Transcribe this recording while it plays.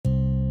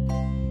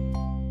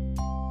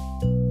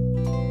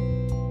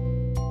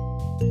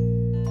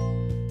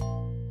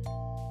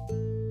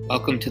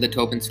Welcome to the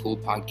Tobin School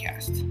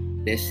Podcast.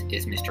 This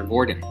is Mr.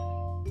 Gordon.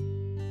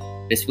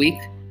 This week,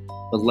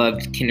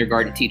 beloved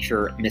kindergarten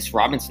teacher Miss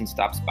Robinson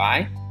stops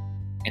by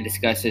and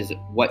discusses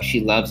what she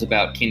loves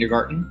about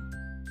kindergarten,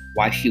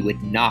 why she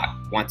would not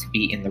want to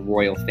be in the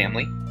royal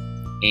family,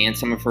 and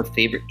some of her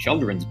favorite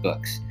children's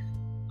books.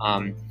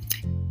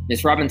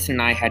 Miss Robinson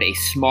and I had a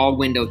small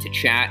window to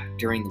chat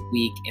during the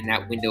week, and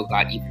that window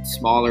got even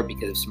smaller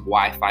because of some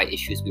Wi-Fi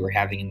issues we were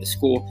having in the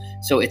school.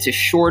 So it's a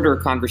shorter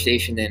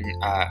conversation than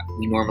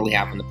we normally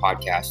have on the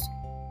podcast,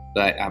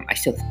 but I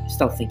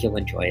still think you'll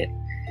enjoy it.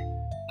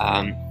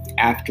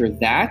 After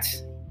that,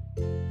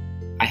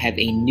 I have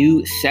a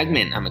new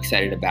segment I'm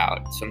excited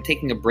about. So I'm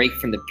taking a break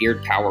from the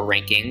Beard Power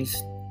rankings.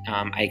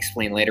 I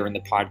explain later in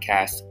the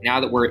podcast.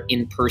 Now that we're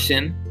in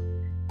person,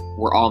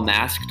 we're all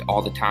masked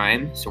all the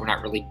time, so we're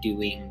not really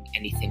doing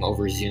anything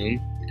over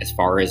Zoom as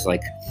far as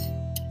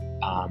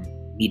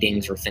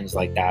meetings or things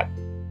like that.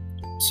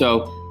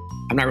 So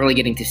I'm not really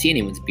getting to see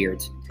anyone's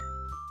beards.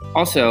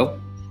 Also,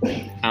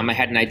 I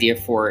had an idea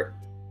for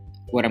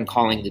what I'm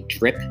calling the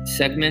drip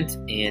segment,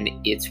 and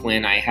it's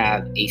when I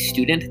have a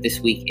student. This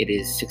week it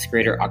is 6th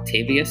grader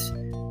Octavius.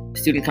 The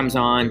student comes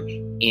on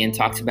and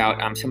talks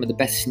about some of the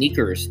best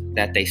sneakers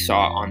that they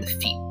saw on the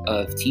feet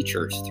of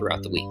teachers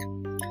throughout the week.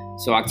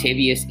 So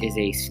Octavius is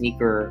a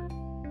sneaker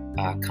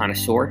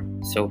connoisseur,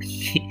 so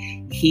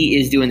he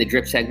is doing the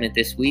drip segment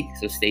this week,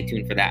 so stay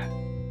tuned for that.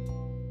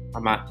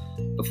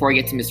 Before I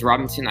get to Ms.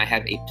 Robinson, I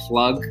have a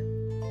plug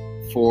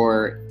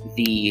for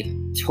the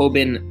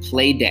Tobin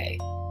Play Day.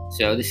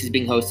 So this is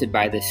being hosted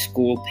by the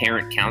School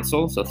Parent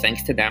Council, so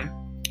thanks to them.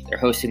 They're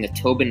hosting the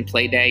Tobin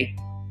Play Day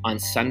on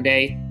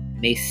Sunday,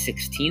 May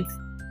 16th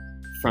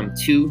from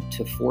 2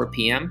 to 4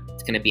 p.m.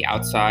 It's going to be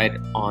outside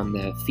on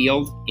the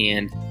field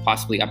and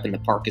possibly up in the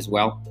park as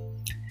well.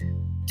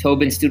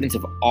 Tobin students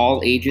of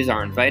all ages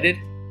are invited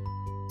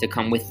to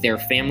come with their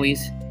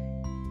families.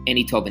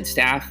 Any Tobin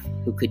staff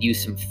who could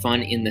use some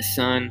fun in the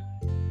sun,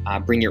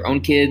 bring your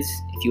own kids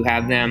if you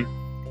have them.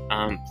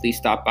 Please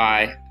stop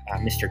by.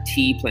 Mr.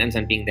 T plans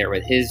on being there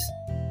with his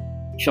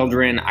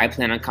children. I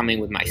plan on coming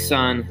with my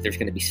son. There's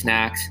going to be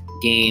snacks,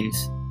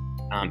 games.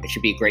 It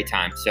should be a great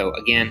time. So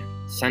again,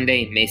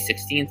 Sunday, May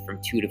 16th from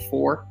 2 to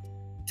 4,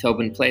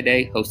 Tobin Play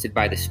Day, hosted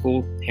by the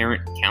School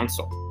Parent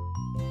Council.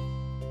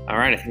 All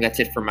right, I think that's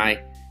it for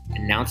my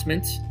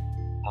announcements.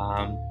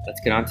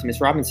 Let's get on to Ms.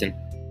 Robinson.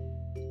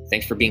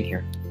 Thanks for being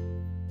here.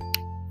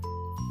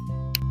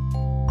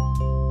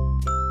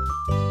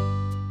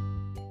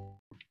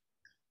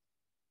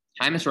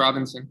 Hi, Ms.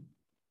 Robinson.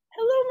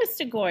 Hello,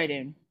 Mr.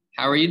 Gordon.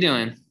 How are you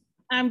doing?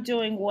 I'm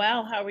doing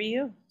well. How are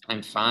you?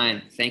 I'm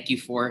fine. Thank you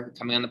for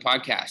coming on the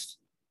podcast.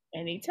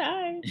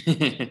 Anytime.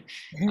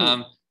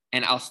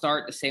 And I'll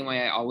start the same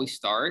way I always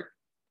start.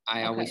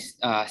 I always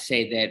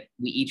say that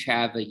we each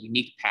have a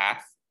unique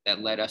path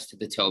that led us to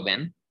the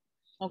Tobin.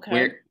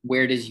 Okay.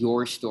 Where does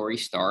your story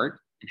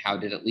start, and how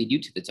did it lead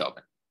you to the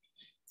Tobin?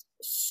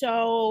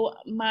 So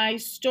my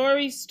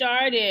teaching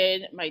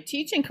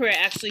career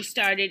actually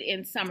started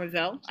in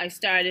Somerville.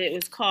 It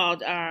was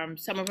called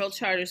Somerville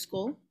Charter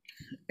School,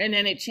 and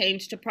then it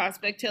changed to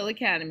Prospect Hill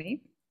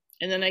Academy.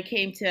 And then I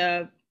came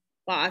to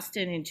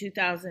Boston in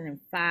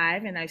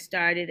 2005, and I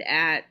started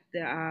at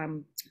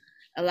the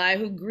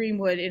Elihu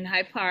Greenwood in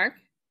Hyde Park.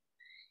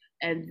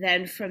 And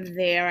then from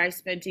there, I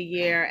spent a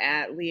year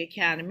at Lee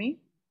Academy.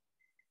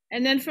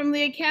 And then from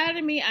Lee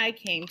Academy, I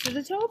came to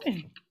the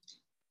Tobin.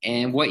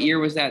 And what year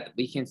was that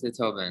we came to the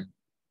Tobin?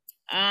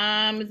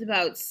 It was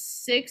about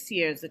 6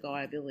 years ago,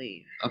 I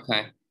believe.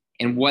 Okay.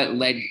 And what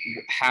led?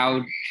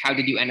 How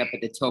did you end up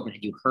at the Tobin?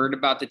 Had you heard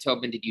about the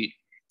Tobin? Did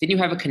you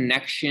have a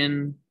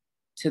connection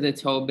to the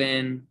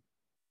Tobin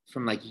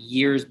from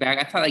years back?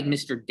 I thought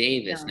Mr.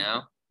 Davis.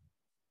 No.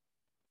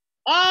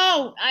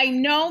 Oh, I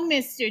know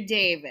Mr.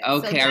 Davis.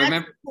 Okay, so I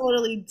remember. A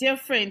totally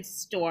different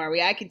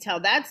story. I could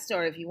tell that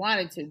story if you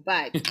wanted to,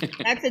 but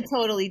that's a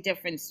totally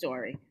different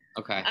story.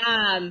 Okay.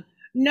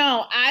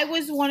 No, I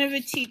was one of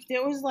the teachers.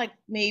 There was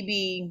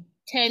maybe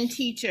 10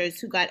 teachers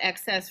who got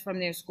excess from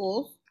their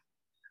schools.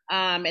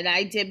 And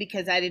I did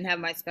because I didn't have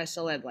my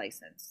special ed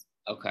license.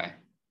 Okay.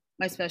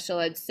 My special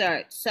ed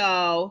cert.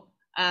 So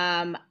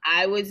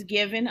I was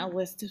given a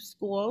list of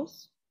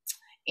schools,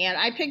 and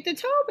I picked the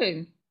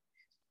Tobin.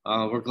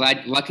 Oh, we're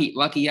glad.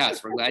 Lucky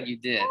us. We're glad you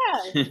did.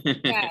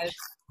 Yes.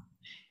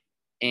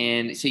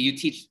 And so you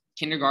teach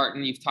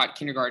kindergarten. You've taught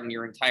kindergarten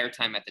your entire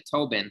time at the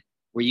Tobin.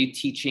 Were you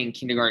teaching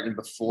kindergarten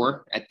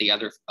before at the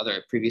other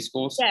previous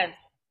schools? Yes.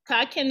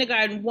 Taught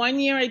kindergarten. 1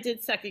 year I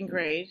did 2nd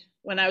grade.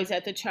 When I was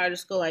at the charter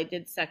school, I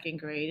did 2nd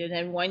grade. And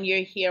then 1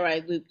 year here, I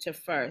looped to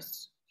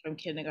 1st, from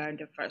kindergarten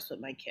to 1st with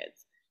my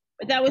kids.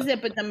 But that was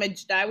it. But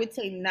I would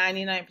say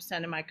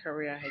 99% of my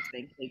career has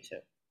been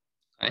K2.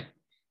 Okay.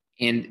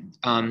 And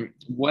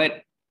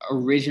what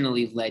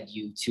originally led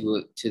you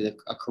to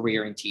a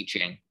career in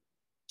teaching?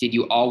 Did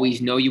you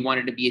always know you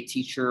wanted to be a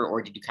teacher,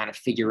 or did you kind of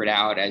figure it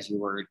out as you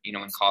were, in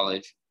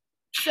college?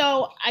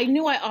 So I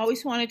knew I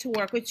always wanted to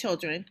work with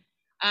children.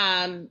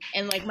 And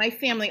my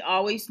family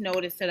always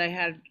noticed that I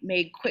had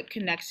made quick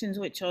connections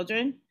with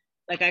children.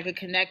 Like I could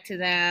connect to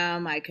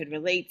them, I could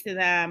relate to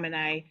them, and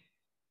I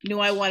knew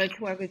I wanted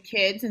to work with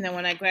kids. And then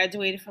when I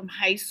graduated from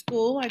high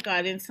school, I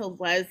got into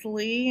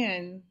Leslie,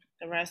 and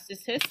the rest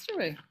is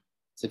history.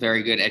 It's a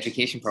very good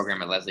education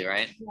program at Leslie,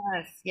 right?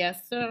 Yes,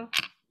 yes, sir.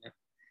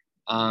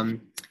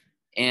 Um,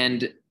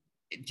 and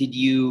did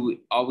you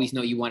always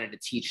know you wanted to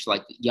teach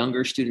like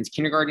younger students,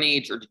 kindergarten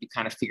age, or did you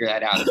kind of figure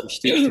that out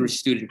through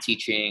student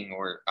teaching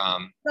or?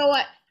 So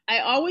I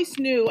always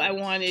knew I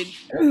wanted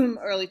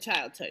early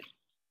childhood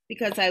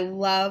because I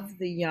love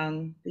the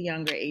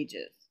younger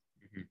ages.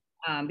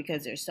 Mhm.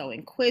 Because they're so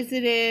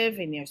inquisitive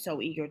and they're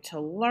so eager to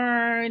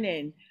learn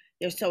and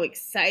they're so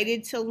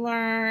excited to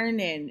learn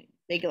and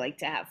they like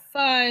to have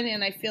fun.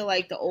 And I feel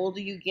like the older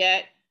you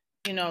get,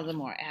 you know, the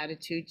more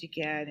attitude you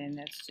get, and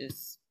that's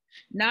just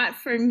not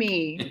for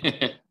me.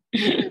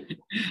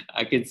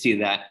 I could see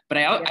that, but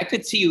Yeah. I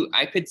could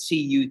see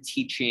you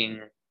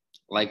teaching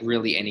like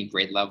really any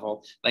grade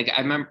level. Like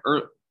I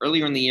remember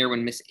earlier in the year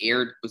when Miss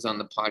Aird was on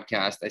the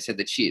podcast, I said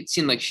that it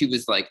seemed like she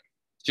was like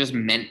just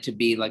meant to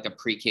be like a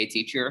pre-K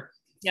teacher.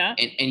 Yeah.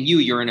 And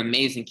you're an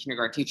amazing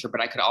kindergarten teacher,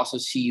 but I could also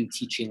see you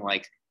teaching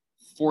like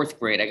fourth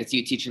grade. I could see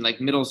you teaching like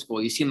middle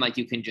school. You seem like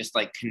you can just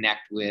like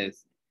connect with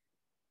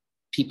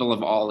people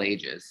of all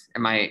ages.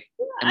 Am I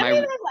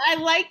mean, I I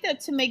like that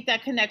to make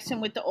that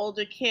connection with the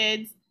older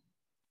kids.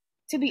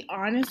 To be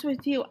honest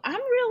with you, I'm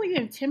really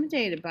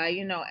intimidated by,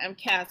 you know,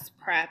 MCAS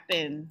prep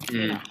and,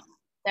 you know, mm,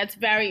 that's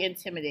very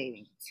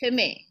intimidating to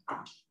me,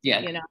 yeah,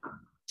 you know.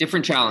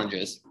 different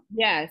challenges.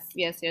 Yes,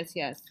 yes, yes,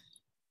 yes.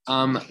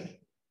 Um,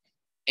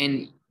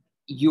 and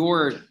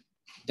your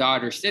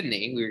daughter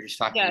Sydney, we were just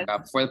talking Yes,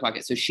 about before the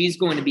podcast. So she's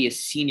going to be a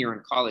senior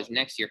in college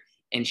next year,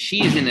 and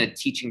she is in a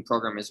teaching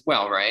program as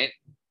well, right?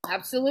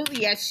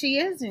 absolutely. Yes, she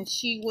is. And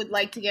she would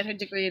like to get her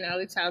degree in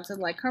early childhood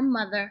like her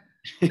mother.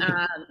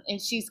 And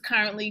she's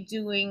currently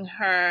doing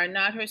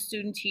not her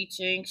student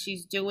teaching,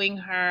 she's doing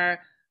her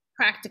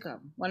practicum,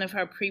 one of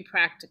her pre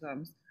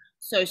practicums.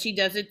 So she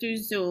does it through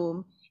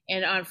Zoom.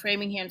 And on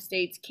Framingham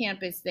State's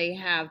campus, they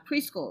have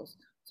preschools.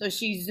 So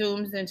she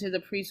zooms into the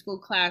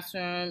preschool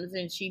classrooms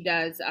and she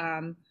does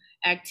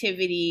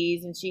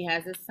activities and she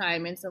has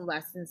assignments and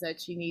lessons that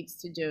she needs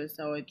to do.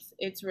 So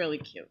it's really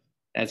cute.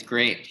 That's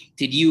great.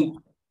 Did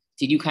you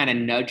kind of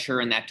nudge her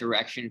in that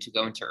direction to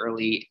go into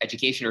early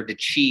education, or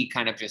did she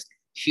kind of just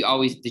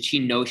did she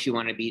know she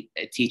wanted to be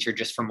a teacher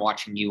just from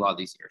watching you all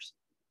these years?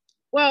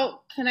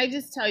 Well, can I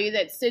just tell you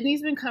that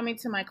Sydney's been coming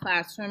to my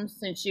classroom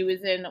since she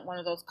was in one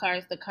of those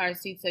cars, the car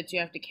seats that you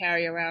have to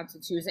carry around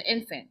since she was an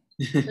infant.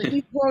 So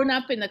she's grown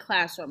up in the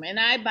classroom. And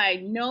I, by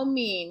no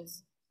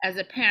means, as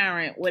a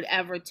parent, would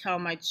ever tell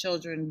my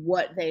children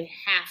what they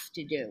have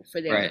to do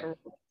for their Right. career.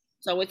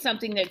 So it's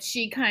something that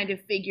she kind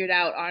of figured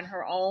out on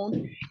her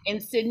own.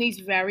 And Sydney's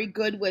very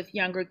good with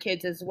younger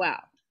kids as well.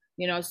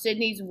 You know,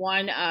 Sydney's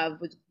one of,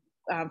 with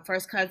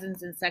first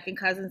cousins and second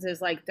cousins,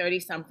 there's like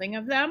 30 something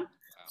of them.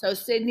 So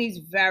Sydney's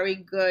very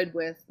good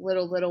with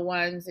little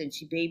ones, and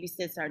she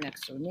babysits our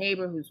next door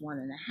neighbor who's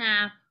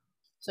 1.5.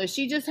 So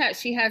she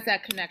has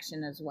that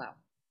connection as well.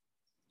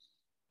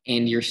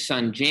 And your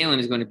son Jalen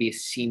is going to be a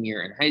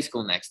senior in high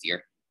school next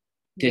year.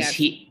 Yes.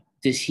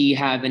 Does he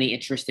have any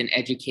interest in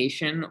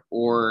education,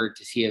 or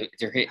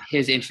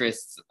his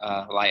interests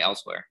lie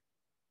elsewhere?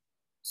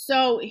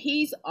 So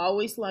he's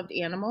always loved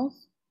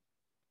animals.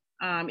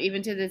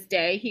 Even to this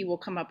day, he will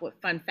come up with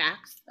fun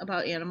facts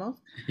about animals.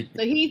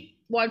 So he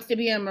wants to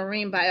be a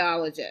marine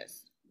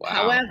biologist.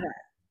 Wow.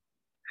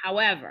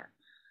 However,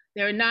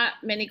 there are not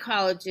many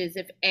colleges,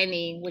 if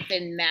any,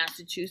 within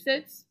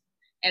Massachusetts.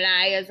 And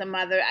I, as a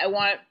mother, I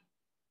want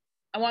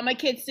my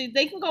kids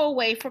they can go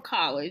away for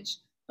college,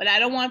 but I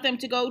don't want them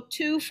to go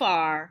too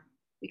far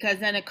because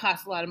then it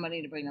costs a lot of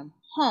money to bring them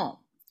home.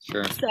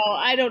 Sure. So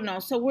I don't know.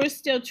 So we're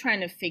still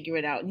trying to figure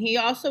it out. And he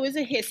also is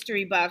a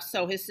history buff,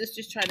 so his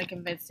sister's trying to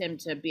convince him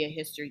to be a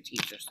history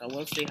teacher. So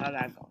we'll see how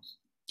that goes.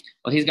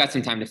 Well, he's got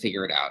some time to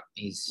figure it out.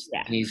 He's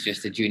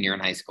just a junior in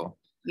high school.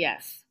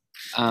 Yes.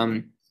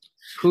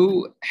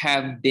 Who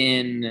have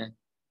been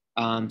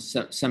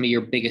some of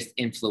your biggest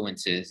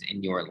influences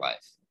in your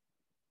life?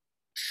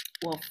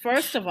 Well,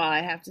 first of all,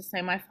 I have to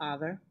say my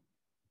father.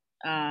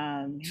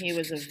 He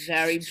was a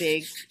very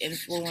big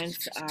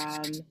influence.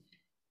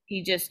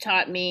 He just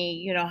taught me,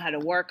 you know, how to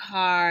work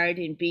hard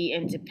and be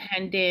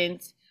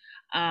independent,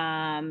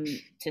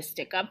 to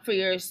stick up for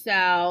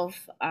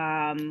yourself,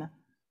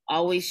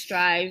 always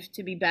strive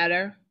to be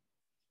better,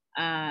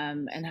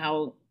 and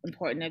how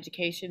important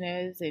education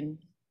is. And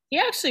he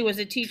actually was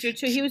a teacher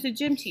too. He was a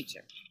gym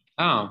teacher.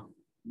 Oh.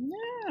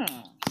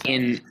 Yeah.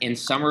 In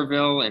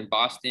Somerville, in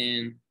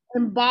Boston.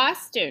 In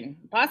Boston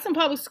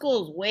Public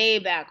Schools, way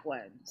back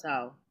when.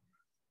 So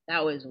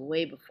that was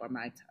way before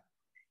my time.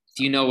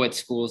 Do you know what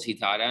schools he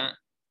taught at?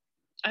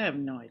 I have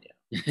no idea.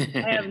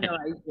 I have no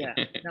idea.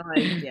 No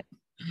idea.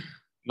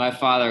 My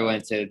father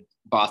went to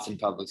Boston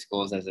Public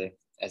Schools as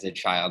a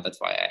child. That's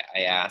why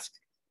I ask.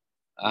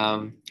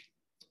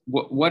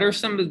 What are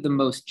some of the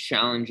most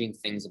challenging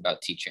things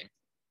about teaching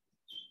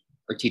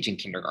or teaching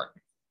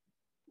kindergarten?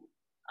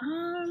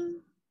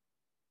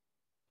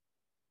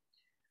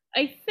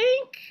 I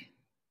think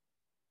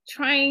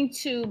trying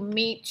to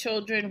meet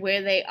children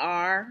where they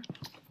are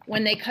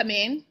when they come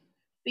in,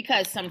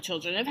 because some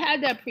children have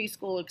had that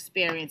preschool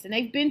experience and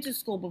they've been to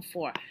school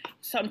before.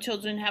 Some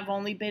children have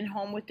only been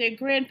home with their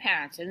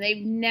grandparents and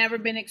they've never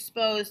been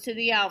exposed to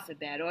the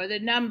alphabet or the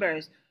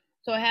numbers.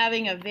 So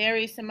having a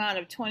various amount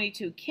of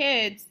 22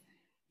 kids,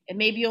 and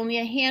maybe only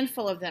a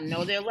handful of them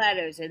know their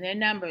letters and their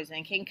numbers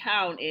and can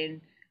count.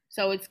 And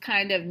so it's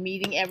kind of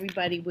meeting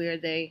everybody where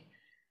they,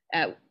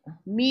 at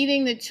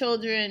meeting the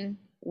children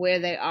where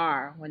they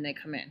are when they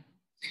come in.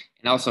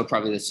 And also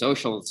probably the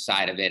social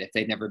side of it, if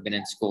they've never been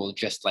in school,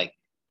 just like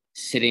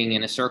sitting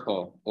in a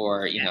circle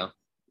or,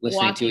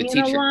 listening to a Walking in a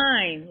teacher.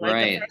 line, like the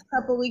Right. first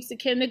couple of weeks of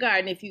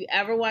kindergarten. If you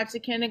ever watch the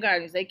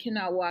kindergartens, they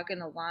cannot walk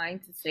in a line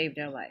to save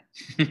their life.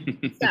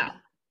 So,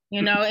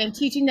 and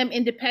teaching them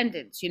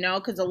independence,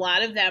 because a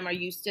lot of them are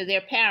used to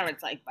their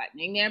parents, like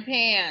buttoning their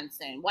pants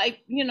and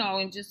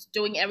and just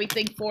doing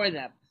everything for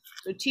them.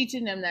 So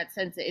teaching them that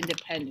sense of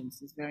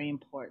independence is very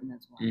important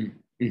as well.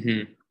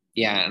 Mm-hmm.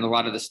 Yeah, and a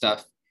lot of the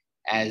stuff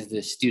as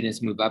the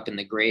students move up in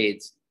the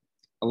grades,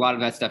 a lot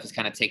of that stuff is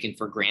kind of taken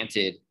for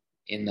granted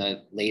in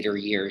the later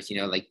years,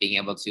 like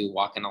being able to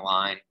walk in a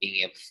line,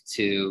 being able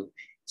to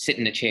sit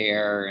in a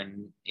chair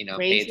and,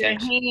 Raise pay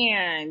attention. your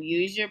hand,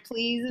 use your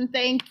please and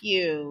thank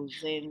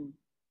yous. And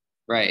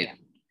right. Yeah.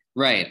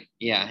 Right.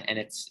 Yeah. And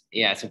it's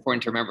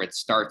important to remember it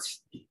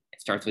starts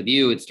with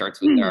you. It starts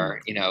with our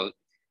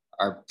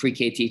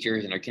pre-K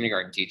teachers and our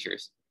kindergarten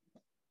teachers.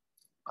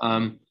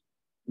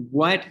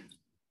 What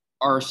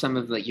are some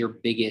of your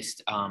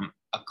biggest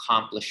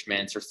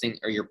accomplishments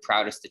or your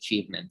proudest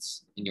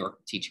achievements in your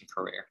teaching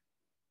career?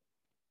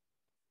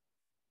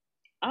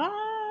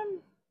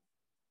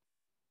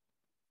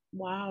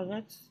 Wow, I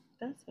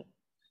don't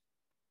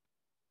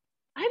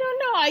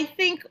know. I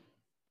think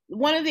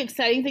one of the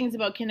exciting things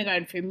about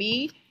kindergarten for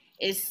me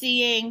is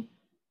seeing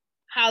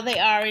how they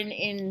are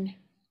in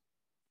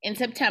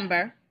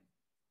September,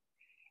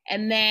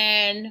 and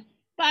then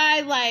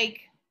by like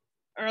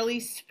early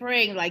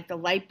spring, like the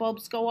light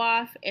bulbs go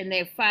off, and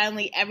they're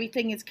finally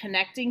everything is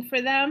connecting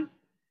for them,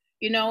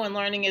 and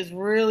learning is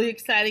really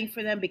exciting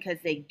for them because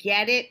they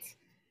get it,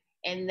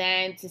 and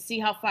then to see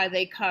how far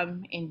they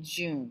come in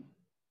June,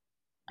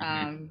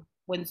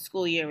 when the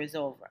school year is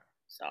over.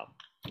 So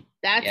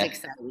that's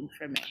exciting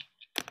for me.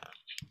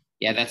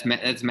 Yeah, that's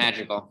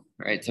magical,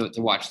 right? To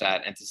watch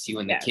that and to see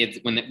when the kids,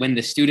 when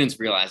the students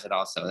realize it,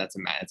 also that's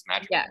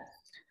magical. Yeah.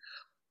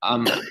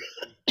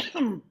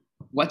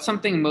 What's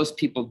something most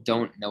people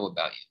don't know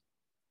about you?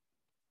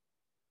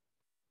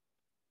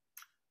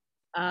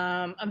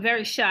 I'm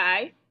very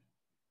shy.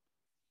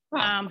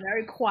 Huh.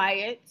 Very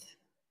quiet.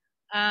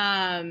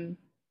 Have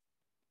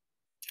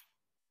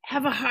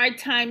a hard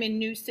time in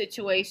new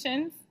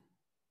situations.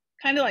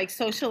 Kind of like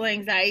social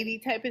anxiety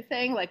type of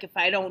thing. Like if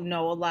I don't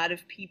know a lot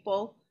of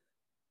people,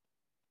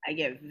 I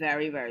get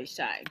very, very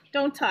shy.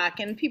 Don't talk.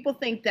 And people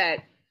think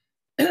that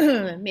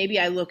maybe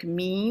I look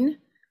mean,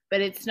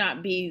 but it's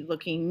not me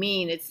looking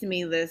mean. It's to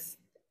me this,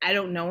 I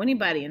don't know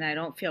anybody and I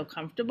don't feel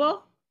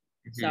comfortable.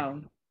 Mm-hmm.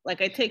 So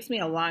like it takes me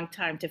a long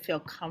time to feel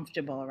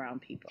comfortable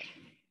around people.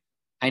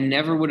 I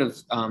never would have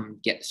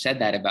said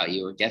that about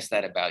you or guessed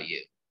that about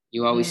you.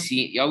 You always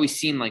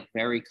seem like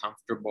very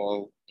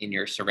comfortable in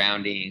your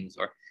surroundings,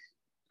 or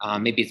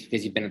maybe it's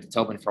because you've been at the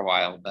Tobin for a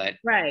while, but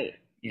right.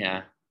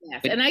 Yeah.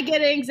 Yes. And I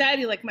get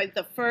anxiety, like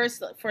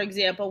for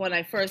example, when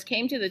I first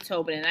came to the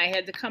Tobin and I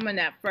had to come on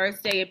that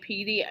first day of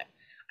PD,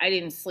 I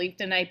didn't sleep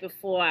the night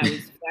before. I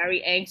was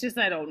very anxious.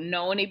 I don't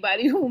know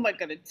anybody. Who am I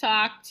going to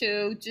talk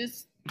to?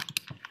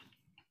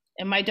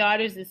 And my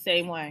daughter's the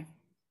same way,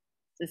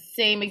 the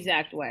same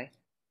exact way.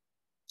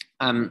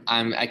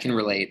 I can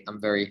relate.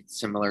 I'm very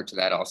similar to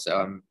that also.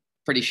 I'm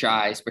pretty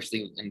shy,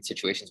 especially in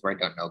situations where I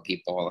don't know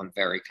people. I'm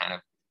very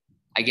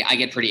I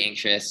get pretty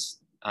anxious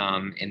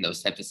in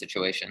those types of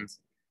situations.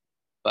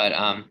 But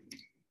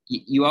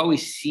you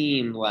always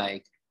seem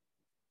like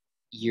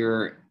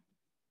you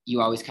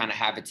always kind of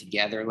have it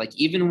together. Like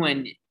even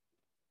when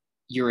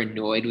you're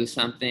annoyed with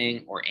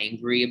something or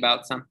angry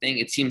about something,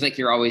 it seems like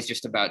you're always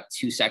just about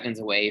 2 seconds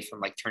away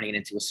from like turning it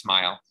into a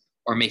smile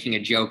or making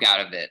a joke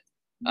out of it.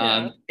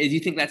 Yeah. Do you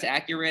think that's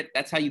accurate?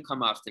 That's how you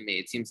come off to me.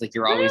 It seems like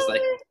you're always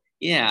like,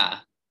 yeah.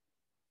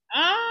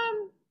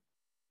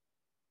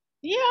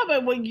 Yeah,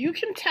 but you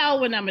can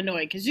tell when I'm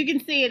annoyed because you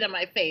can see it in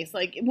my face.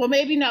 Like, well,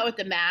 maybe not with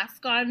the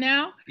mask on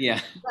now.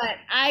 Yeah. But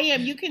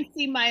you can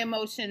see my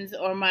emotions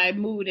or my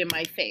mood in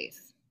my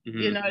face. Mm-hmm.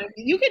 You know what I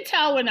mean? You can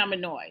tell when I'm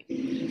annoyed.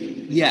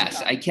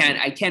 Yes, I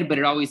can, but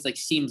it always like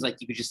seems like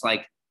you could just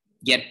like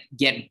get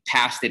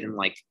past it in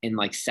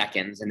like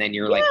seconds, and then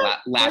you're like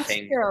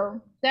laughing.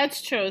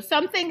 That's true.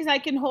 Some things I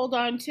can hold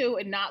on to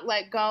and not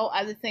let go.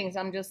 Other things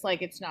I'm just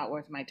like, it's not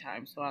worth my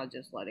time, so I'll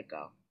just let it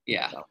go.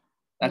 Yeah. So.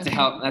 That's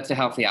a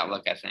healthy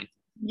outlook, I think.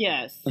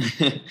 Yes.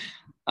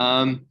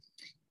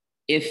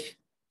 If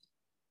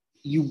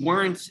you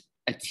weren't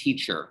a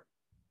teacher,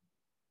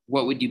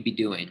 what would you be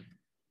doing?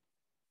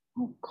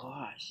 Oh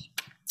gosh.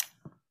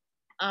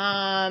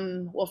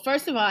 Well,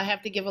 first of all, I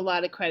have to give a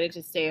lot of credit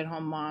to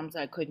stay-at-home moms.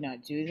 I could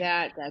not do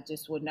that. That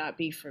just would not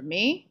be for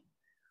me.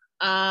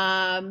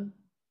 Um,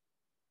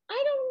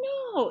 I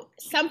don't know.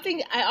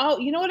 Something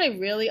you know what I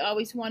really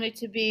always wanted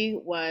to be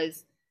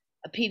was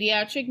a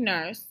pediatric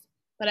nurse,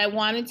 but I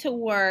wanted to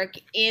work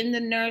in the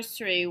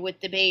nursery with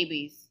the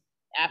babies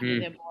after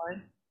they're Mm.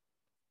 born.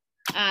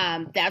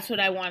 That's what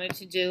I wanted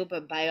to do,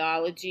 but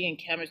biology and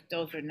chemistry,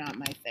 those are not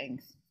my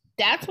things.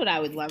 That's what I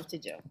would love to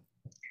do.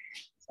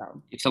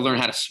 So To learn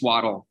how to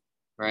swaddle,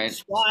 right?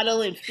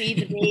 swaddle and feed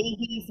the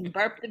babies and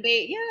burp the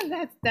baby.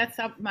 Yeah, that's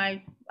up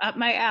my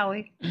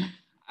alley.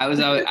 I was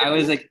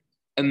like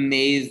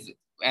amazed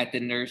at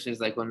the nurses,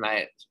 like when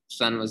my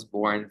son was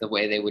born, the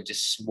way they would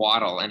just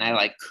swaddle, and I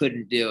like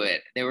couldn't do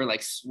it. They were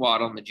like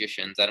swaddle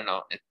magicians. I don't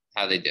know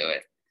how they do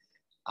it.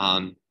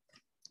 Um,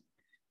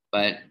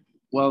 but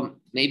well,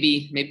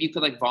 maybe you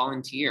could like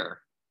volunteer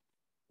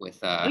with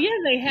Oh yeah,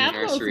 they in the have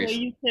those where nurseries.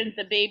 you can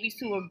the babies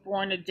who are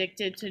born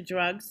addicted to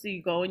drugs, so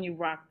you go and you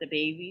rock the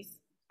babies.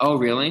 Oh,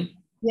 really?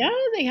 Yeah,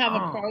 they have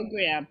a Oh,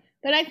 program.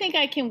 But I think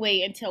I can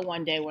wait until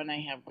one day when I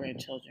have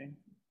grandchildren,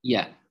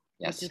 yeah,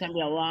 which is yes, gonna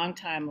be a long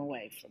time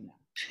away from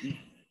now.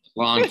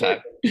 long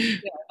time. Yeah.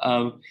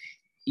 Um,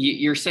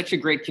 you're such a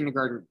great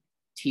kindergarten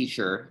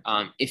teacher.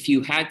 If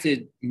you had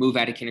to move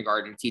out of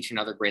kindergarten and teach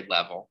another grade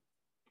level,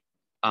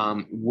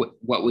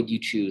 what would you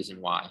choose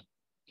and why?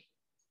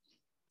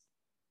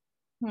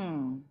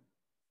 Hmm.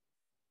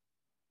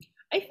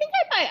 I think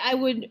I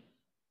would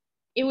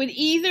it would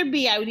either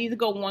be I would either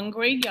go one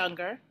grade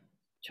younger,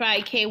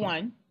 try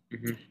K1,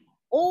 Hmm.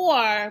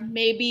 or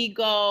maybe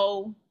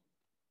go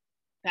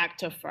back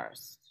to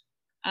first.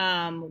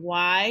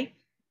 Why?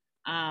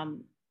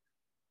 Um,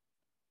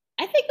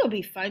 I think it would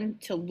be fun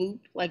to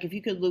loop, like if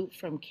you could loop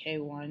from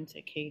K1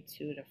 to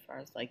K2 to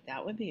first, like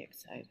that would be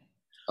exciting.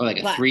 Oh,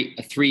 like But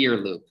a 3 year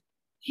loop.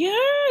 yeah,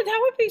 that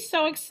would be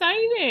so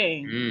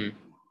exciting. Mm.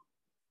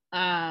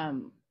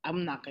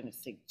 I'm not gonna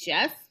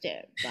suggest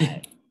it,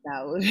 but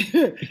that would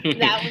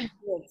that would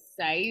be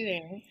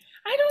exciting.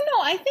 I don't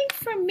know. I think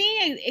for me,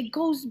 it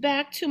goes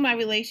back to my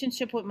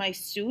relationship with my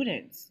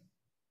students,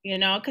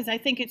 because I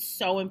think it's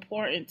so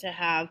important to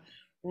have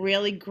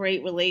really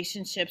great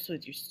relationships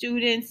with your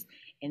students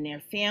and their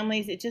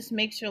families. It just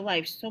makes your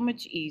life so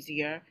much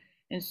easier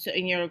and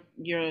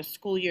your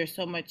school year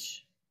so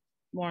much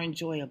more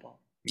enjoyable,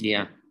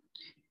 Yeah,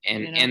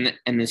 and you know?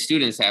 and the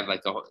students have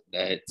like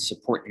a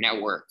support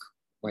network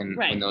when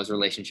Right. those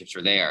relationships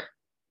are there.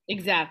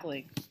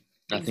 Exactly.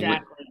 Nothing re-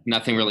 Exactly.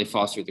 Nothing really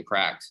falls through the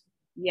cracks.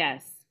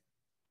 Yes.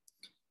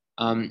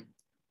 Um,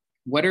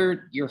 what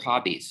are your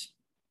hobbies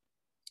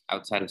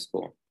outside of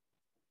school?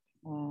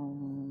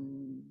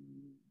 Um,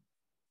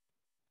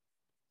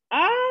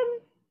 um,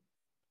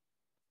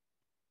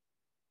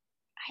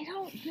 I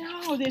don't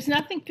know. There's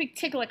nothing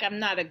particular. Like I'm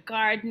not a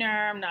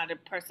gardener. I'm not a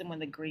person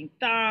with a green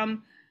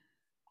thumb.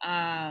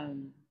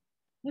 Um,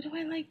 what do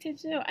I like to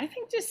do? I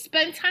think just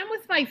spend time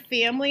with my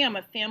family. I'm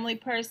a family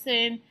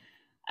person.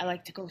 I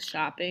like to go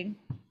shopping.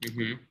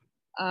 Hmm.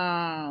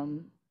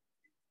 Um,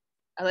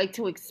 I like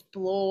to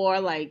explore,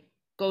 like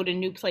go to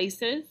new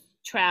places,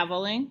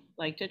 traveling,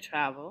 like to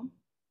travel.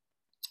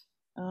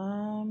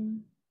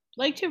 Um,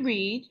 like to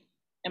read.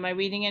 Am I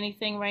reading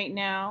anything right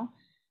now,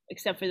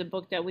 except for the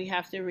book that we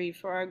have to read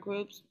for our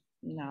groups?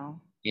 No.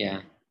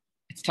 Yeah,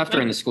 it's tough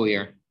during Like the school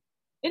year.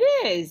 it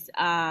is.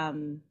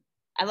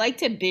 I like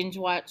to binge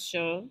watch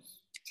shows,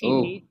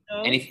 Oh, TV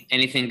shows.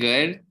 anything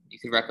good you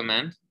could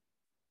recommend?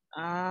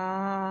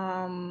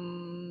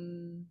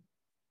 Um,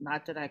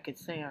 Not that I could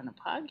say on a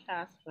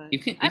podcast, but You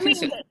I can mean,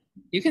 say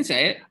you can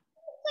say it.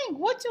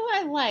 what do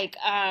I like?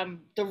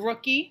 The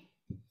Rookie.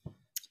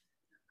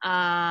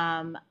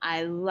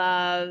 I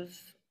love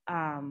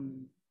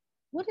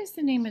what is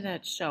the name of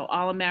that show?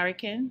 All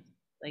American,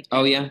 like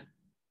Oh that show.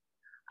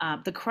 yeah,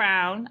 The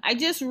Crown. I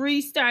just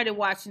restarted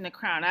watching The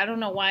Crown. I don't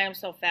know why I'm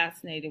so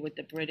fascinated with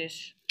the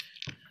British.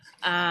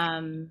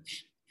 Um,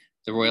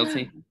 the yeah.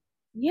 royalty.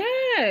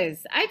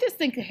 Yes, I just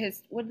think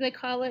his what do they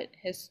call it?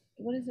 His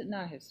what is it?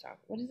 Not historic.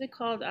 What is it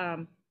called?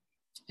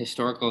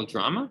 Historical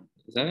drama,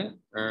 is that it?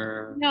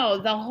 Or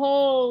No, the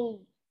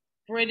whole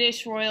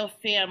British royal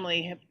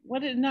family.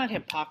 What is not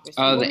hypocrisy?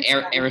 oh, What the is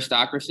that?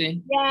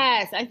 aristocracy?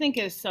 Yes, I think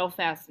it's so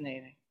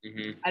fascinating.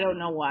 Hmm. I don't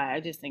know why. I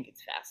just think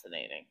it's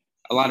fascinating.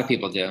 A lot of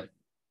people do.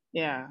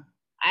 Yeah.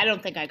 I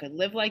don't think I could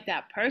live like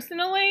that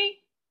personally,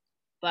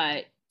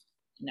 but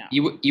no.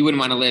 You wouldn't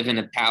want to live in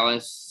a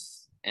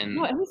palace No, and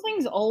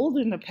everything's old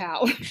in the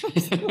palace.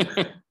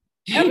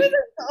 Everything's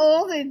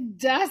old and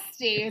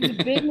dusty.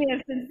 It's been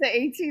there since the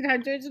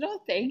 1800s. No,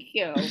 thank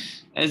you.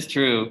 that's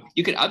true.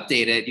 You could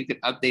update it. You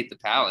could update the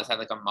palace, have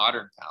like a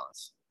modern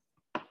palace.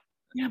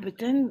 Yeah, but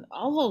then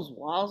all those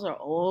walls are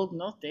old.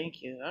 No,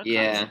 thank you. That costs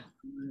Yeah,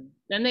 money.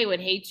 Then they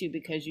would hate you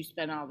because you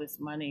spent all this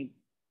money.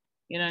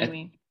 You know what I that,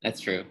 mean? that's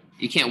true.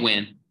 You can't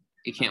win.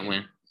 You can't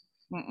win.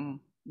 Mm-mm,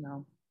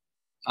 no.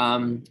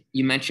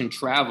 You mentioned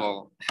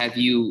travel.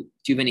 Do you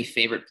have any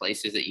favorite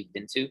places that you've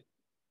been to?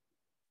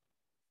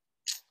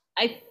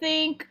 I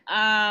think,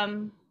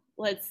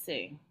 let's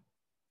see.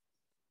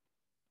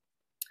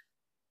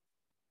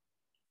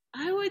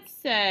 would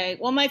say,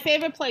 well, my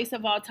favorite place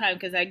of all time,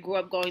 because I grew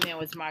up going there,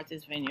 was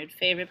Martha's Vineyard.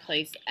 Favorite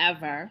place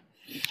ever.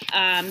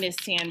 Miss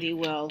Sandy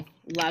will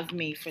love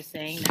me for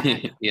saying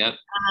that. Yep.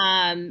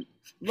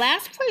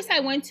 Last place I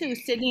went to,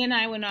 Sydney and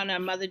I went on a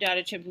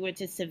mother-daughter trip. We went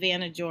to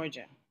Savannah,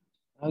 Georgia.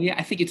 Oh yeah,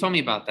 I think you told me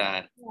about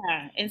that.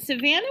 Yeah, and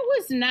Savannah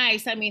was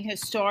nice. I mean,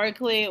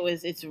 historically,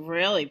 it's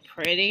really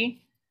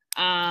pretty.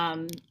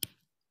 Um,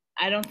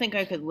 I don't think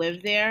I could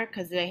live there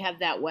because they have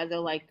that weather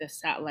like the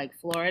south, like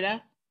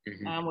Florida,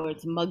 where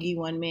it's muggy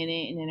one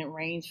minute and then it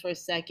rains for a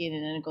second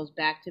and then it goes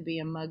back to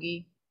being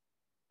muggy.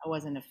 I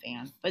wasn't a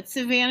fan, but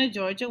Savannah,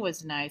 Georgia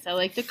was nice. I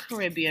like the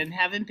Caribbean.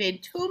 Haven't been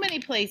too many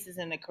places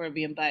in the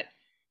Caribbean, but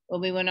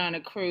when we went on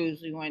a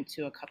cruise, we went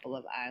to a couple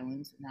of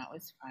islands and that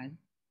was fun.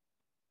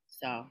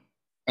 So,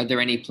 are there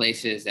any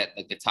places at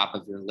like the top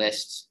of your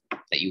list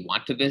that you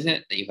want to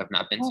visit that you have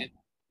not been to?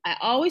 I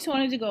always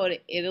wanted to go to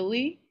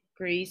Italy,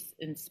 Greece,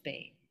 and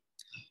Spain.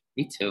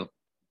 Me too.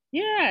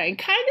 Yeah, and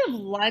kind of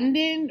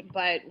London,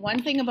 but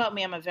one thing about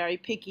me, I'm a very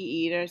picky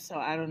eater, so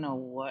I don't know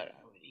what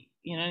I would eat.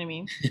 You know what I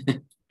mean?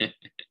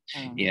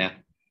 Yeah.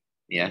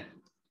 Yeah.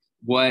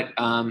 What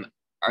are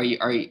you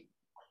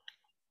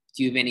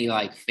do you have any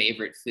like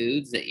favorite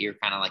foods that you're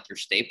kind of like your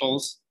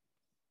staples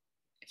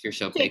if you're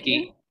so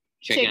picky?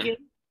 Chicken.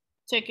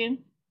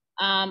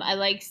 I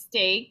like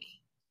steak.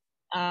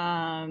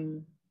 But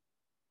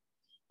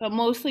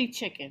mostly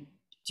chicken.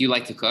 Do you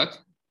like to cook?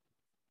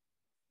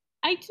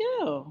 I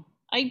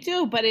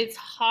do, but it's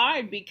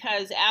hard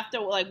because after,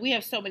 like, we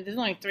have so many, there's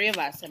only 3 of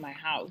us in my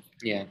house.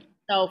 Yeah.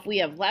 So if we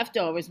have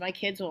leftovers, my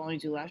kids will only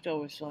do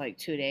leftovers for like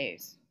 2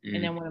 days.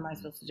 And then what am I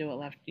supposed to do with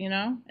left, you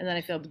know? And then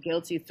I feel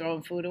guilty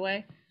throwing food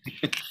away.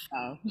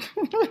 So.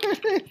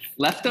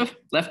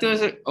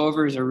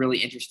 Leftovers are really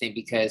interesting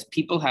because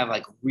people have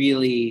like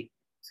really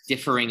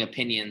differing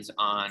opinions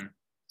on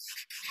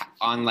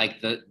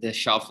like the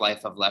shelf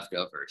life of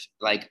leftovers.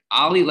 Like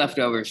I'll eat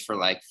leftovers for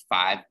like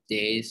 5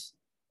 days,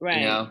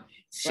 right? You know,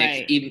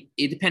 6, even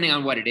depending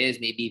on what it is,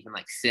 maybe even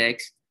like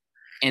 6.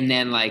 And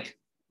then like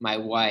my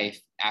wife,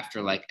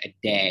 after like a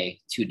day,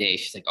 2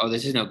 days, she's like, "Oh,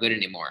 this is no good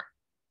anymore."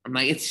 I'm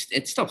like,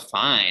 "It's still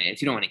fine.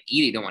 If you don't want to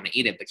eat it, you don't want to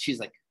eat it." But she's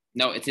like,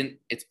 "No, it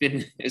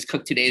was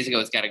cooked 2 days ago.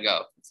 It's got to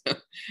go."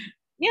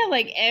 Yeah,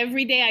 like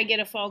every day I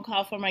get a phone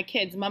call from my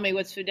kids, "Mommy,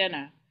 what's for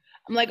dinner?"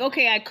 I'm like,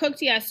 "Okay, I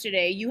cooked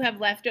yesterday. You have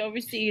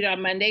leftovers to eat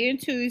on Monday and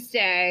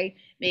Tuesday,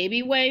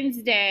 maybe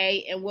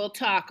Wednesday, and we'll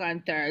talk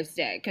on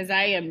Thursday." Because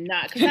I haven't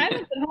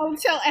been home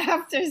till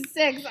after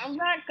 6. I'm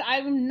not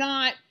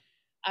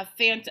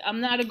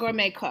I'm not a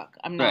gourmet cook.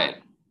 I'm not.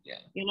 Right. Yeah.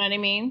 You know what I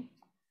mean?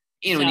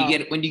 You know,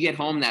 when you get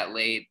home that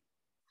late,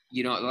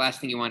 you know, the last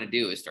thing you want to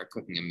do is start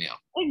cooking a meal.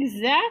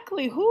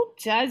 Exactly. Who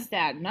does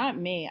that? Not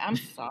me. I'm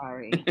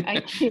sorry. I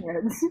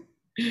can't.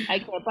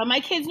 But my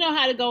kids know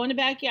how to go in the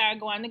backyard,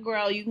 go on the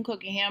grill. You can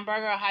cook a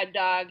hamburger, a hot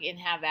dog, and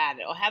have at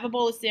it. Or have a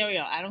bowl of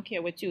cereal. I don't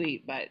care what you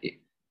eat, but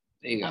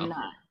there you go. I'm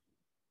not.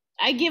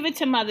 I give it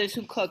to mothers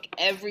who cook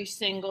every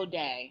single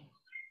day.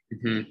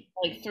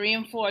 Like 3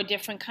 and 4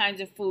 different kinds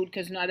of food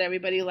because not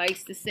everybody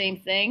likes the same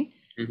thing.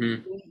 You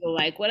either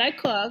like what I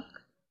cook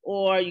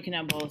or you can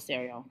have a bowl of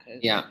cereal.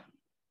 Yeah.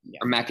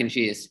 Or mac and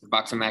cheese, a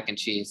box of mac and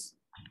cheese.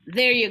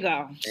 There you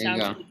go.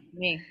 Sounds good to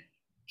me.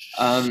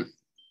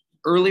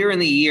 Earlier in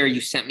the year,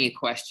 you sent me a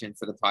question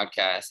for the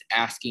podcast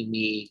asking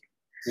me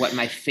what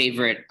my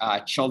favorite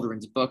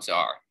children's books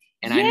are.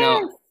 And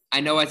yes. I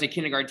know as a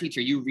kindergarten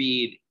teacher, you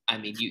read, I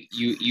mean,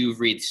 you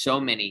read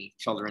so many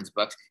children's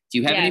books. Do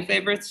you have any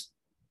favorites?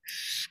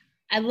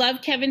 I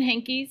love Kevin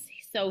Henkes.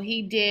 So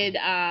he did,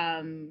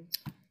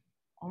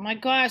 oh my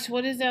gosh,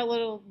 what is that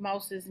little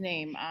mouse's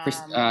name?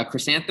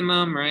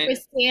 Chrysanthemum, right?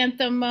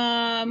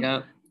 Chrysanthemum.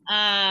 Yep.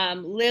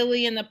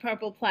 Lily in the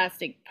Purple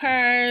Plastic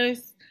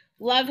Purse.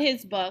 Love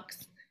his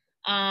books.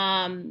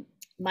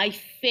 My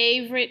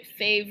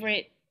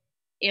favorite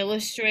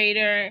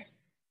illustrator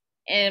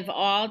of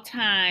all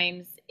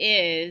times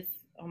is,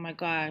 oh my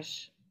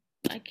gosh,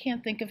 I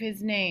can't think of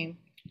his name.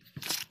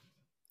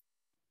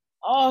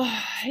 Oh,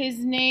 his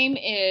name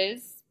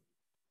is.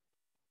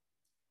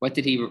 What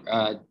did he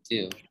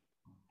do?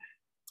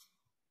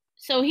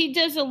 So he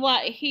does a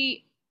lot.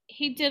 He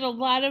did a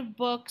lot of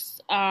books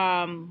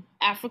about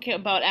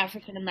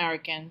African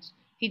Americans.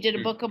 He did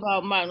a book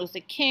about Martin Luther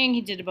King.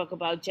 He did a book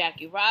about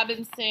Jackie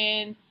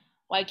Robinson.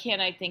 Why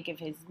can't I think of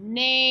his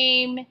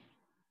name?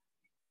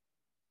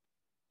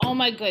 Oh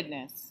my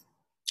goodness.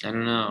 I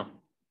don't know.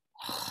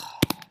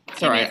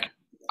 It's all right.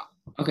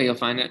 Okay, you'll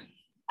find it.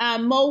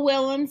 Mo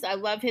Willems. I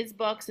love his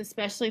books,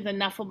 especially the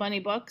Knuffle Bunny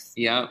books.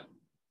 Yeah.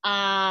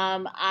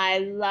 I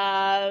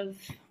love.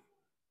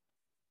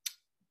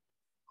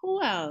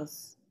 Who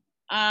else?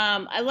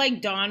 I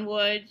like Don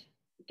Wood.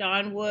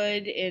 Don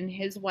Wood and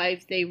his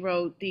wife, they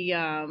wrote the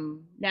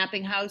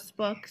Napping House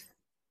books.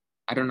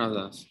 I don't know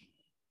those.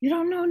 You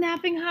don't know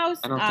Napping House?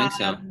 I don't think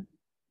so.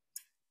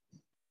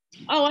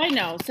 Oh, I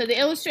know. So the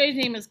illustrator's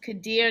name is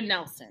Kadir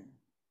Nelson.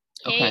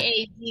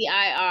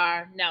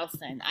 Kadir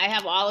Nelson. I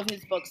have all of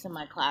his books in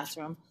my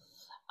classroom.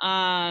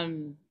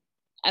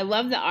 I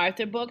love the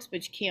Arthur books,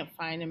 but you can't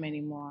find them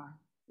anymore.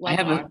 I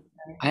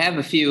have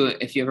a few.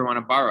 If you ever want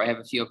to borrow, I have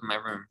a few up in my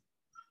room.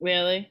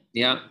 Really?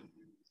 Yeah.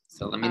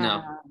 So let me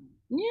know.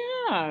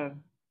 Yeah.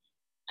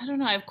 I don't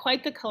know. I have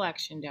quite the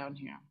collection down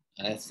here.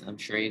 I'm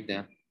sure you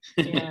do.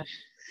 Yeah.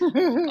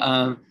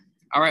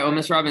 All right. Well,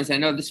 Miss Robbins, I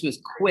know this was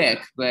quick,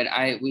 but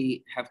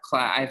we have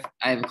class.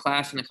 I have a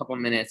class in a couple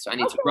of minutes, so I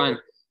need to run.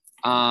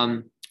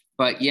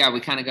 But yeah, we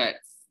kind of got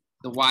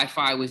the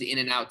Wi-Fi was in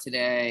and out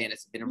today, and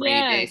it's been a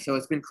rainy day, so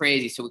it's been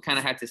crazy. So we kind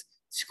of had to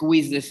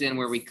squeeze this in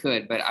where we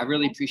could. But I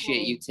really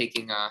appreciate you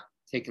taking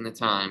the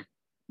time.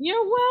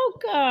 You're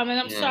welcome, and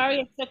I'm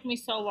sorry it took me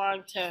so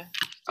long to.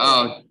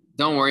 Oh,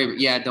 don't worry.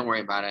 Yeah, don't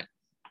worry about it.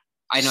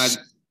 I know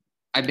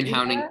I've been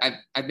hounding.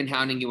 I've been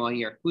hounding you all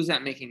year. Who's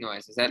that making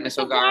noise? Is that Miss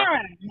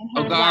O'Gara?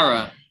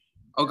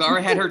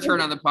 O'Gara had her turn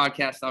on the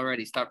podcast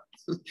already. Stop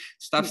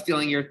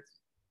stealing your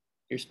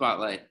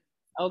spotlight.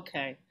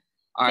 Okay.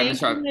 All right,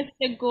 Thank you,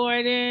 Mr.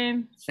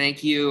 Gordon.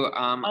 Thank you.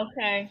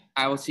 Okay.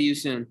 I will see you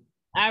soon.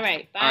 All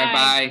right. Bye. All right.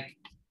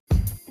 Bye.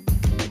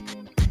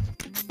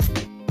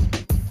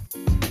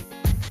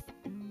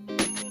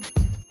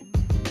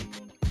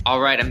 All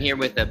right, I'm here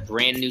with a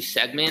brand new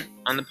segment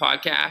on the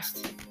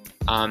podcast.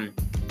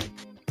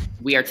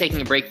 We are taking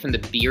a break from the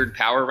Beard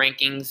Power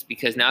Rankings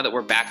because now that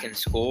we're back in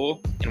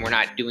school and we're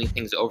not doing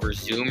things over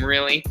Zoom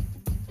really,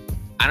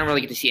 I don't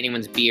really get to see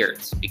anyone's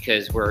beards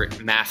because we're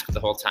masked the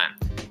whole time.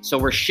 So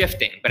we're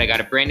shifting, but I got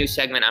a brand new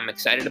segment I'm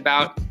excited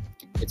about.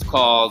 It's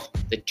called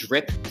the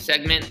Drip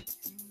segment,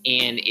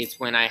 and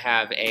it's when I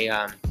have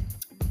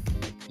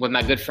with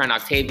my good friend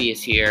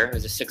Octavius here,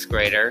 who's a 6th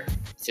grader.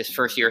 It's his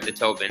first year at the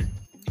Tobin.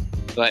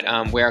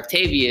 But where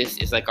Octavius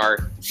is like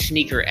our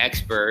sneaker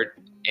expert,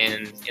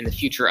 and in the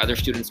future other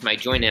students might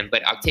join him.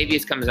 But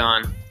Octavius comes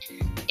on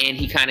and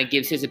he kind of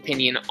gives his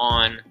opinion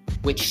on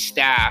which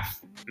staff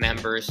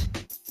members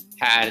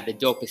had the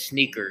dopest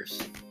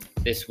sneakers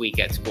this week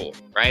at school,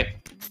 right?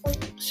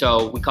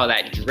 So we call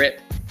that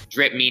drip.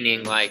 Drip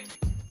meaning like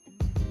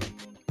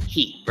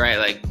heat, right?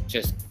 Like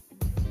just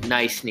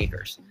nice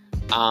sneakers.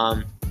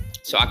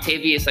 So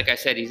Octavius, like I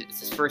said, it's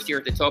his first year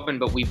at the Tobin,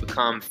 but we've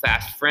become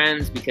fast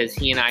friends because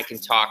he and I can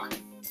talk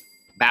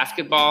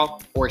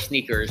basketball or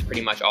sneakers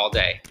pretty much all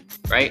day,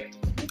 right?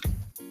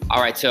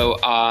 All right, so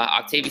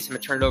Octavius, I'm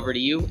gonna turn it over to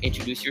you.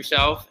 Introduce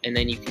yourself, and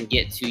then you can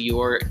get to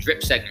your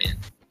drip segment.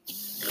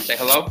 Say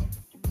hello.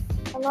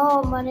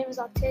 Hello, my name is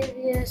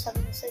Octavius. I'm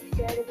in the 6th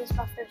grade. This is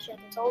my first year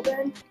at the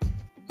Tobin.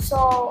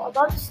 So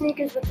about the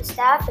sneakers with the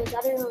staff is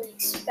I didn't really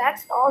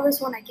expect all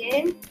this when I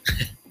came,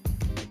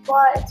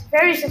 but it's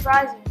very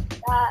surprising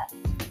that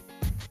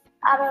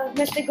out of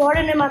Mr.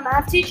 Gordon and my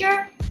math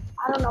teacher,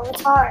 I don't know,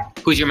 it's hard.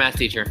 Who's your math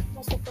teacher?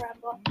 Mr.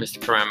 Paremba. Mr.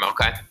 Paremba,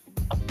 okay.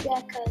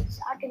 Yeah, because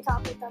I can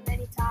talk with them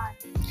anytime,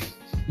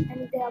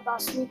 any day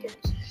about sneakers.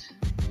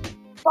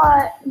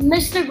 But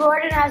Mr.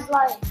 Gordon has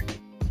like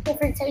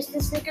different tastes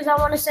in sneakers, I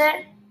want to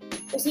say.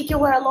 Because he can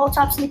wear a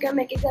low-top sneaker and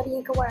make it good, and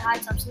he can wear a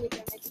high-top sneaker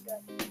and make it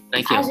good.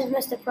 Thank you. As is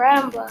Mr.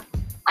 Paremba.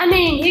 I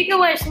mean, he can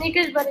wear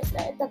sneakers, but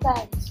it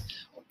depends.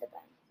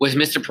 Was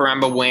Mr.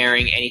 Paremba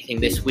wearing anything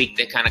this week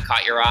that kind of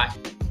caught your eye?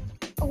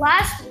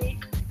 Last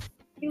week,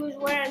 he was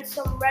wearing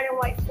some red and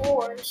white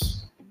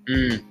 4s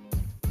that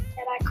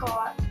I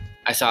caught.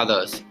 I saw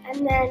those.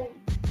 And then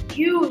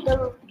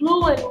the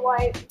blue and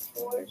white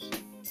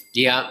 4s.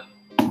 Yeah,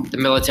 the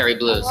military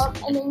blues.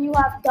 And then you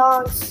have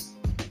Dunks.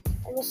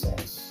 And this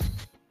is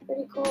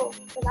pretty cool.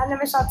 Because I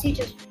never saw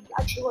teachers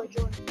actually wear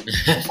Jordan.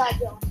 Besides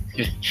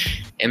Dylan.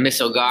 And Miss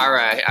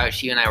O'Gara,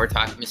 she and I were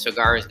talking. Miss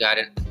O'Gara's got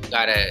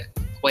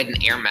quite an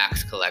Air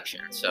Max collection,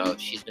 so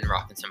she's been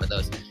rocking some of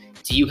those.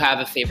 Do you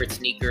have a favorite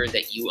sneaker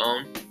that you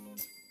own?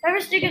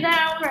 Favorite sneaker that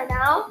I own right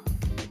now,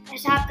 I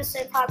just have to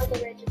say probably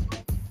the Raging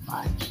Bull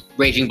 5s.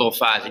 Raging Bull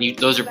 5s, and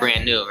those are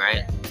brand new,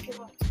 right?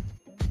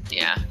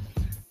 Yeah,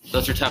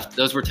 those are tough.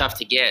 Those were tough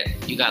to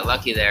get. You got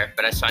lucky there,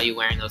 but I saw you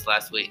wearing those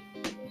last week.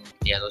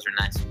 Yeah, those are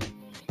nice.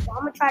 So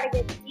I'm gonna try to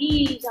get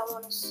these. I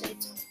want to say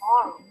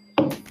tomorrow.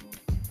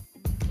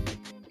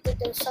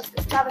 There's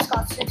something Travis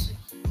Scott 6s.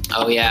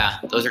 Oh yeah,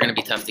 those are gonna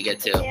be tough to get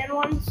too. Tan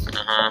ones.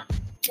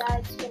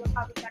 Dad's gonna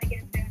probably try to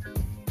get a pair.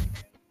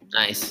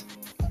 Nice.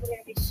 I'm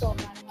gonna be so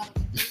mad about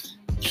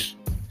it.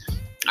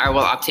 All right,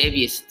 well,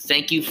 Octavius,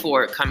 thank you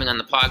for coming on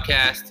the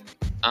podcast.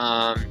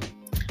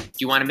 Do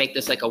you want to make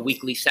this like a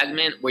weekly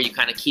segment where you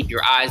kind of keep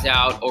your eyes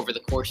out over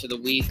the course of the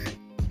week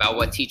about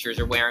what teachers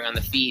are wearing on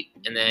the feet,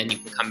 and then you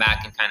can come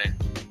back and kind of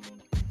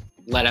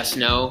let us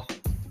know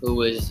who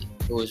was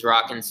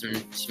rocking some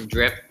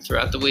drip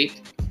throughout the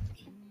week?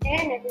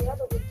 And every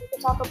other week, we can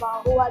talk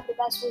about who had the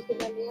best week in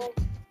the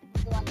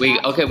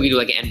NBA. We do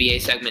like an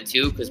NBA segment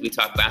too because we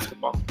talk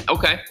basketball.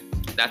 Okay,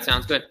 that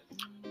sounds good.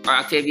 All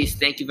right, Octavius,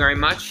 thank you very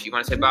much. You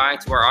want to say bye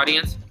to our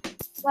audience?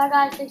 Bye,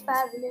 guys. Thanks for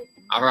having me.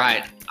 All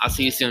right, I'll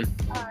see you soon.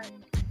 All right.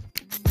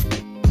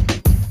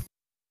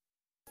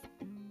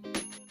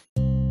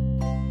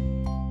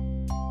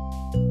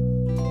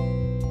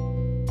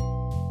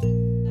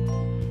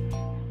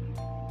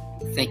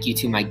 Thank you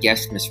to my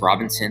guest, Miss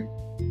Robinson.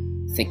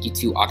 Thank you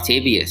to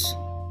Octavius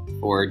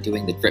for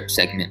doing the drip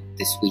segment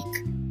this week.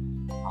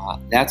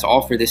 That's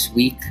all for this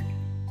week.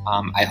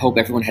 I hope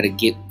everyone had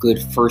a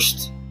good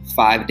first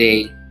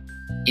 5-day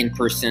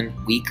in-person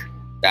week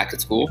back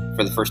at school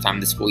for the first time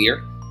this school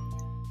year.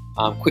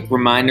 Quick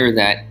reminder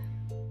that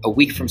a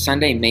week from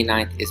Sunday, May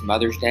 9th, is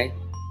Mother's Day.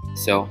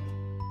 So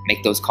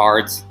make those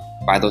cards,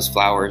 buy those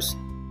flowers,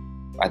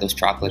 buy those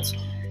chocolates.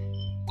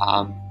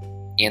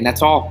 And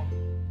that's all.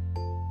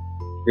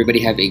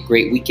 Everybody have a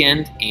great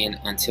weekend, and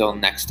until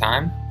next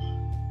time,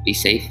 be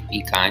safe,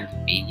 be kind,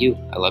 be you.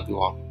 I love you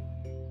all.